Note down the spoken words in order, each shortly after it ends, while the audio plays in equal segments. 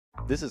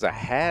This is a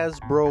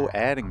Hasbro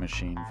adding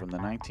machine from the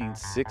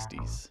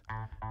 1960s.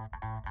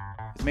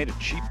 It's made of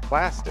cheap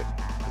plastic,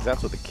 because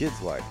that's what the kids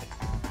like.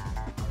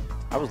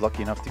 I was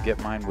lucky enough to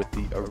get mine with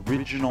the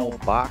original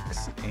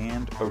box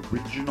and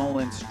original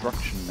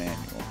instruction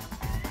manual.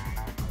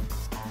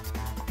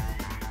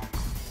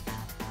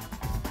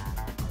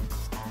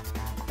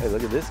 Hey,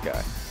 look at this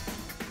guy.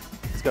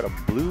 It's got a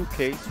blue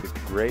case with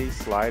gray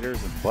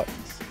sliders and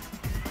buttons.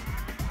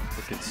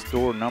 It can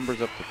store numbers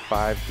up to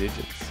 5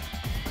 digits.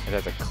 It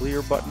has a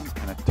clear button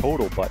and a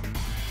total button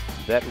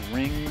that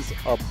rings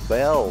a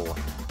bell.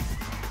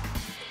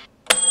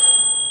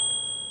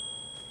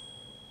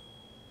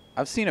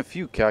 I've seen a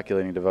few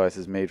calculating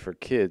devices made for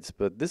kids,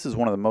 but this is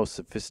one of the most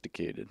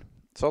sophisticated.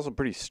 It's also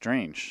pretty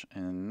strange,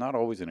 and not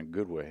always in a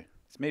good way.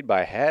 It's made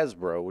by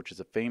Hasbro, which is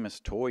a famous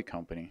toy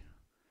company.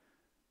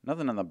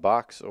 Nothing on the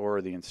box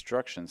or the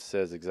instructions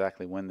says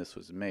exactly when this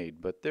was made,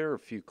 but there are a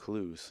few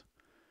clues.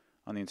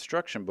 On the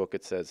instruction book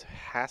it says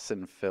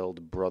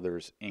Hassenfeld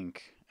Brothers Inc.,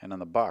 and on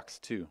the box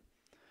too.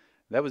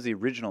 That was the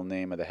original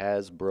name of the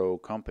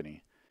Hasbro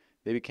company.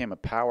 They became a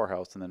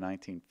powerhouse in the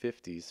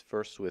 1950s,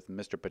 first with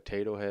Mr.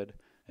 Potato Head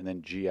and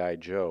then G.I.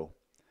 Joe.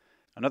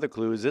 Another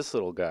clue is this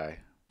little guy.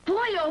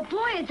 Boy, oh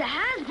boy, it's a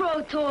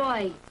Hasbro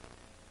toy!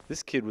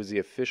 This kid was the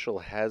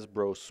official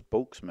Hasbro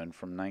spokesman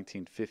from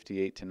 1958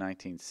 to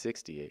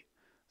 1968,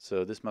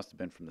 so this must have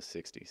been from the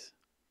 60s.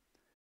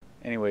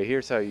 Anyway,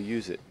 here's how you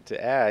use it.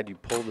 To add, you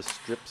pull the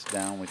strips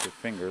down with your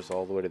fingers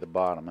all the way to the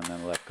bottom and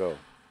then let go.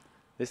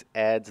 This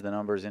adds the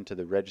numbers into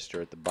the register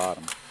at the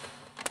bottom.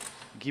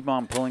 You keep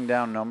on pulling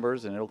down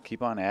numbers and it'll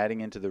keep on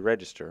adding into the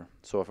register.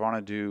 So if I want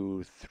to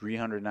do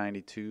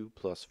 392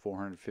 plus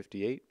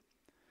 458,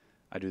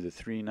 I do the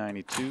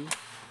 392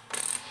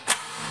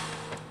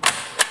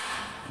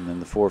 and then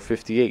the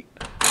 458.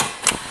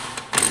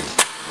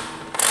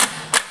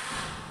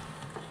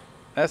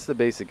 That's the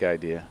basic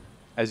idea.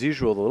 As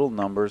usual, the little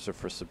numbers are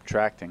for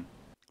subtracting.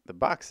 The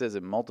box says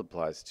it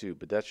multiplies too,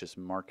 but that's just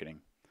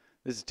marketing.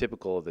 This is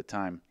typical of the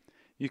time.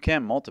 You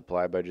can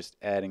multiply by just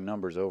adding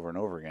numbers over and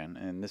over again,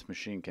 and this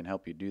machine can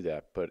help you do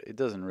that, but it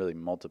doesn't really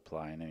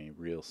multiply in any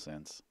real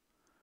sense.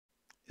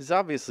 It's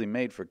obviously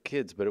made for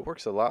kids, but it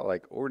works a lot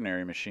like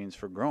ordinary machines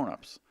for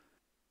grown-ups.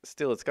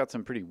 Still, it's got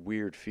some pretty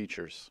weird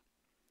features.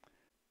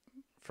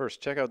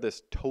 First, check out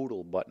this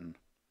total button.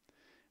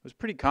 It was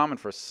pretty common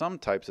for some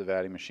types of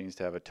adding machines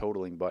to have a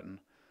totaling button,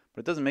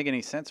 but it doesn't make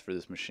any sense for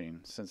this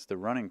machine, since the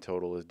running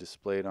total is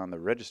displayed on the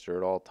register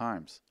at all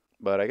times.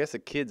 But I guess a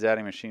kid's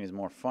adding machine is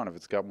more fun if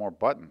it's got more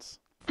buttons.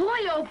 Boy,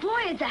 oh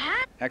boy, it's a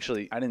hat!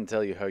 Actually, I didn't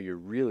tell you how you're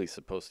really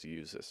supposed to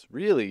use this.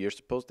 Really, you're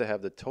supposed to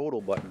have the total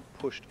button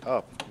pushed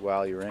up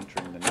while you're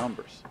entering the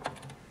numbers.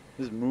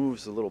 This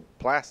moves a little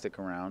plastic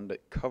around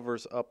that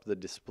covers up the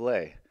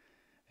display.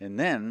 And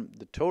then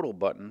the total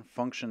button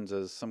functions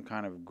as some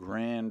kind of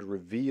grand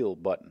reveal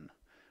button.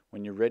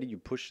 When you're ready, you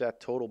push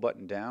that total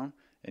button down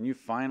and you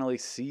finally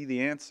see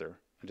the answer.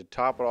 And to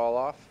top it all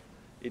off,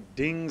 it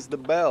dings the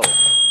bell.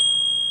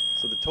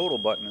 So the total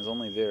button is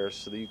only there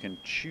so that you can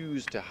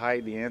choose to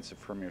hide the answer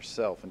from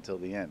yourself until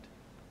the end.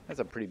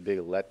 That's a pretty big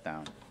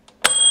letdown.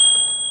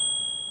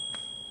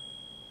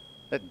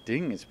 That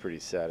ding is pretty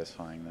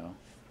satisfying though.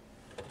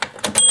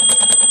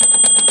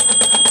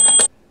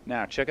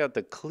 Now check out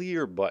the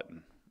clear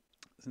button.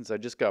 Since I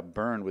just got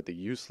burned with the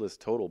useless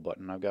total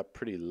button, I've got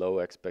pretty low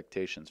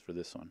expectations for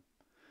this one.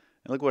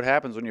 And look what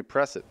happens when you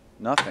press it.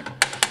 Nothing.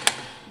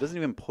 It doesn't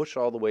even push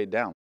all the way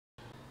down.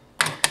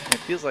 And it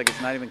feels like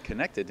it's not even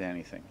connected to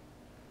anything.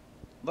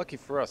 Lucky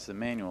for us, the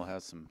manual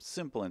has some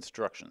simple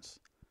instructions.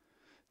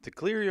 To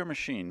clear your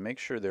machine, make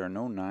sure there are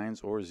no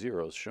 9s or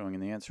 0s showing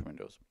in the answer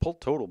windows. Pull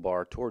total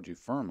bar towards you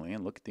firmly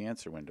and look at the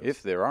answer windows.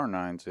 If there are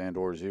 9s and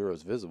or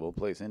 0s visible,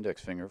 place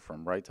index finger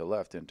from right to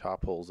left in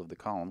top holes of the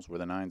columns where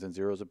the 9s and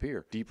 0s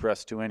appear.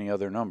 Depress to any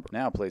other number.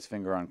 Now place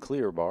finger on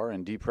clear bar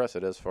and depress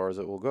it as far as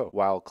it will go.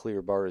 While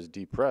clear bar is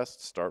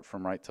depressed, start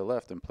from right to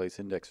left and place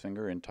index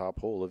finger in top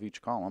hole of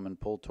each column and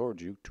pull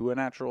towards you to a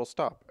natural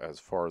stop as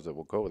far as it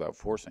will go without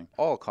forcing.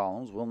 All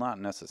columns will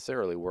not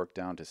necessarily work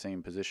down to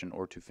same position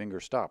or to finger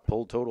stop.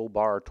 Pull total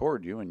bar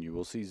toward you and you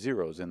will see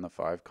 0s in the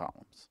 5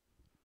 columns.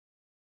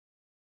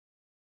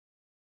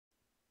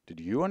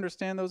 Did you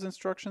understand those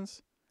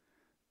instructions?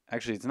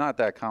 Actually, it's not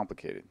that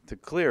complicated. To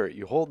clear it,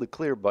 you hold the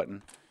clear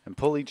button and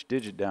pull each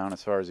digit down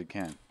as far as you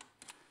can.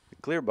 The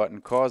clear button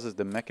causes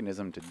the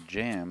mechanism to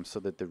jam so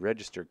that the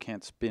register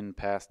can't spin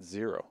past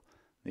 0.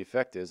 The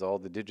effect is all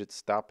the digits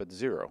stop at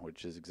 0,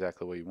 which is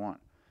exactly what you want.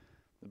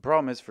 The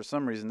problem is, for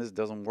some reason, this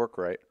doesn't work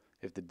right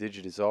if the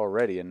digit is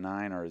already a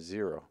 9 or a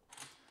 0.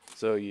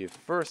 So you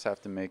first have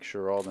to make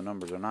sure all the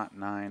numbers are not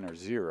 9 or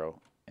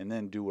 0, and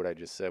then do what I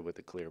just said with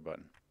the clear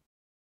button.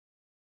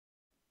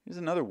 Here's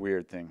another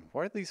weird thing.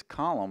 Why are these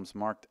columns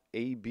marked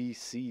A, B,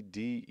 C,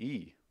 D,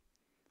 E?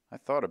 I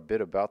thought a bit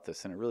about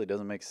this, and it really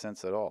doesn't make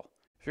sense at all.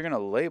 If you're going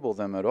to label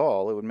them at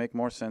all, it would make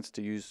more sense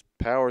to use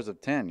powers of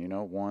 10, you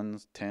know,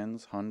 1s,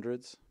 10s,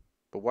 100s.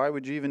 But why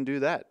would you even do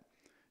that? It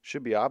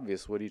should be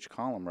obvious what each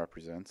column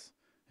represents.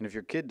 And if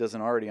your kid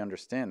doesn't already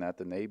understand that,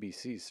 then the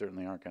ABCs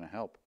certainly aren't going to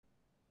help.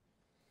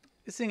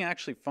 This thing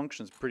actually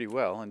functions pretty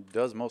well and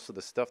does most of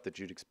the stuff that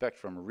you'd expect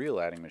from a real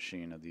adding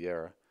machine of the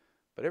era,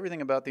 but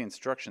everything about the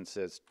instruction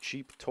says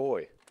cheap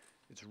toy.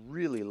 It's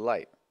really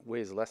light,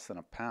 weighs less than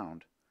a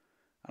pound.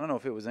 I don't know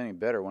if it was any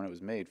better when it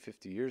was made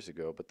 50 years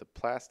ago, but the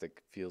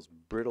plastic feels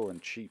brittle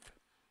and cheap.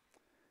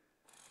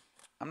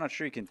 I'm not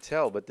sure you can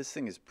tell, but this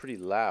thing is pretty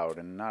loud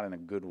and not in a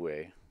good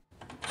way.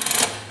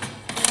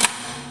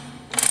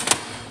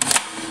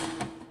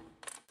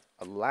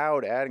 A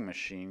loud adding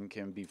machine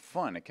can be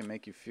fun. It can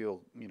make you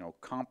feel,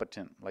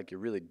 competent, like you're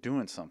really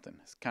doing something.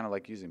 It's kind of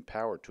like using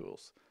power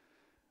tools.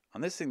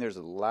 On this thing, there's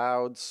a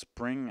loud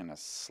spring and a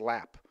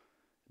slap.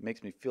 It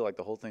makes me feel like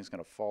the whole thing's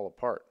going to fall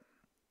apart.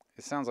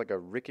 It sounds like a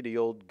rickety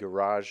old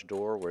garage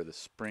door where the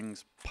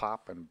springs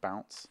pop and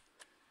bounce.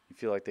 You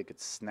feel like they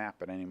could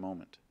snap at any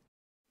moment.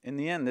 In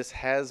the end, this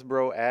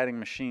Hasbro adding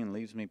machine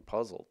leaves me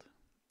puzzled.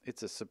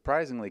 It's a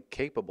surprisingly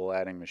capable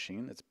adding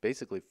machine that's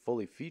basically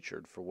fully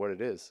featured for what it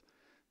is.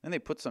 Then they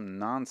put some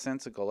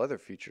nonsensical other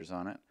features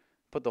on it,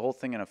 put the whole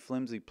thing in a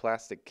flimsy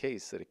plastic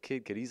case that a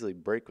kid could easily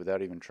break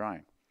without even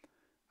trying.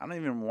 I don't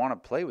even want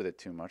to play with it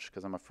too much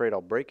because I'm afraid I'll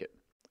break it.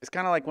 It's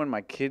kind of like when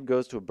my kid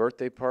goes to a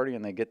birthday party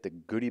and they get the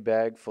goodie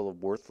bag full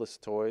of worthless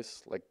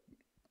toys, like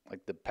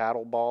the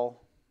paddle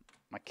ball.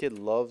 My kid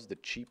loves the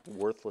cheap,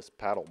 worthless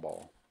paddle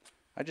ball.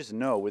 I just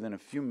know within a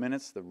few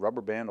minutes the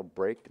rubber band will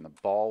break and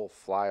the ball will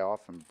fly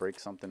off and break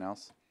something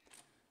else.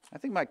 I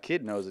think my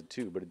kid knows it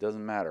too, but it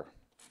doesn't matter.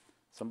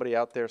 Somebody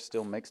out there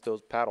still makes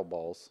those paddle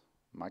balls.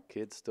 My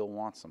kid still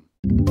wants them.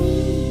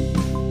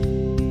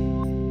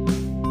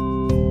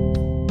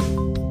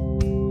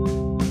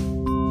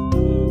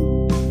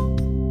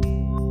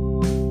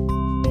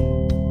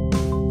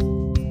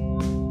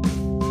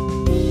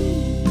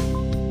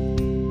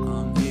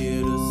 I'm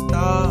here to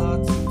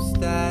start some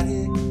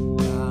static.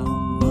 Now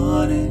I'm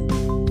running.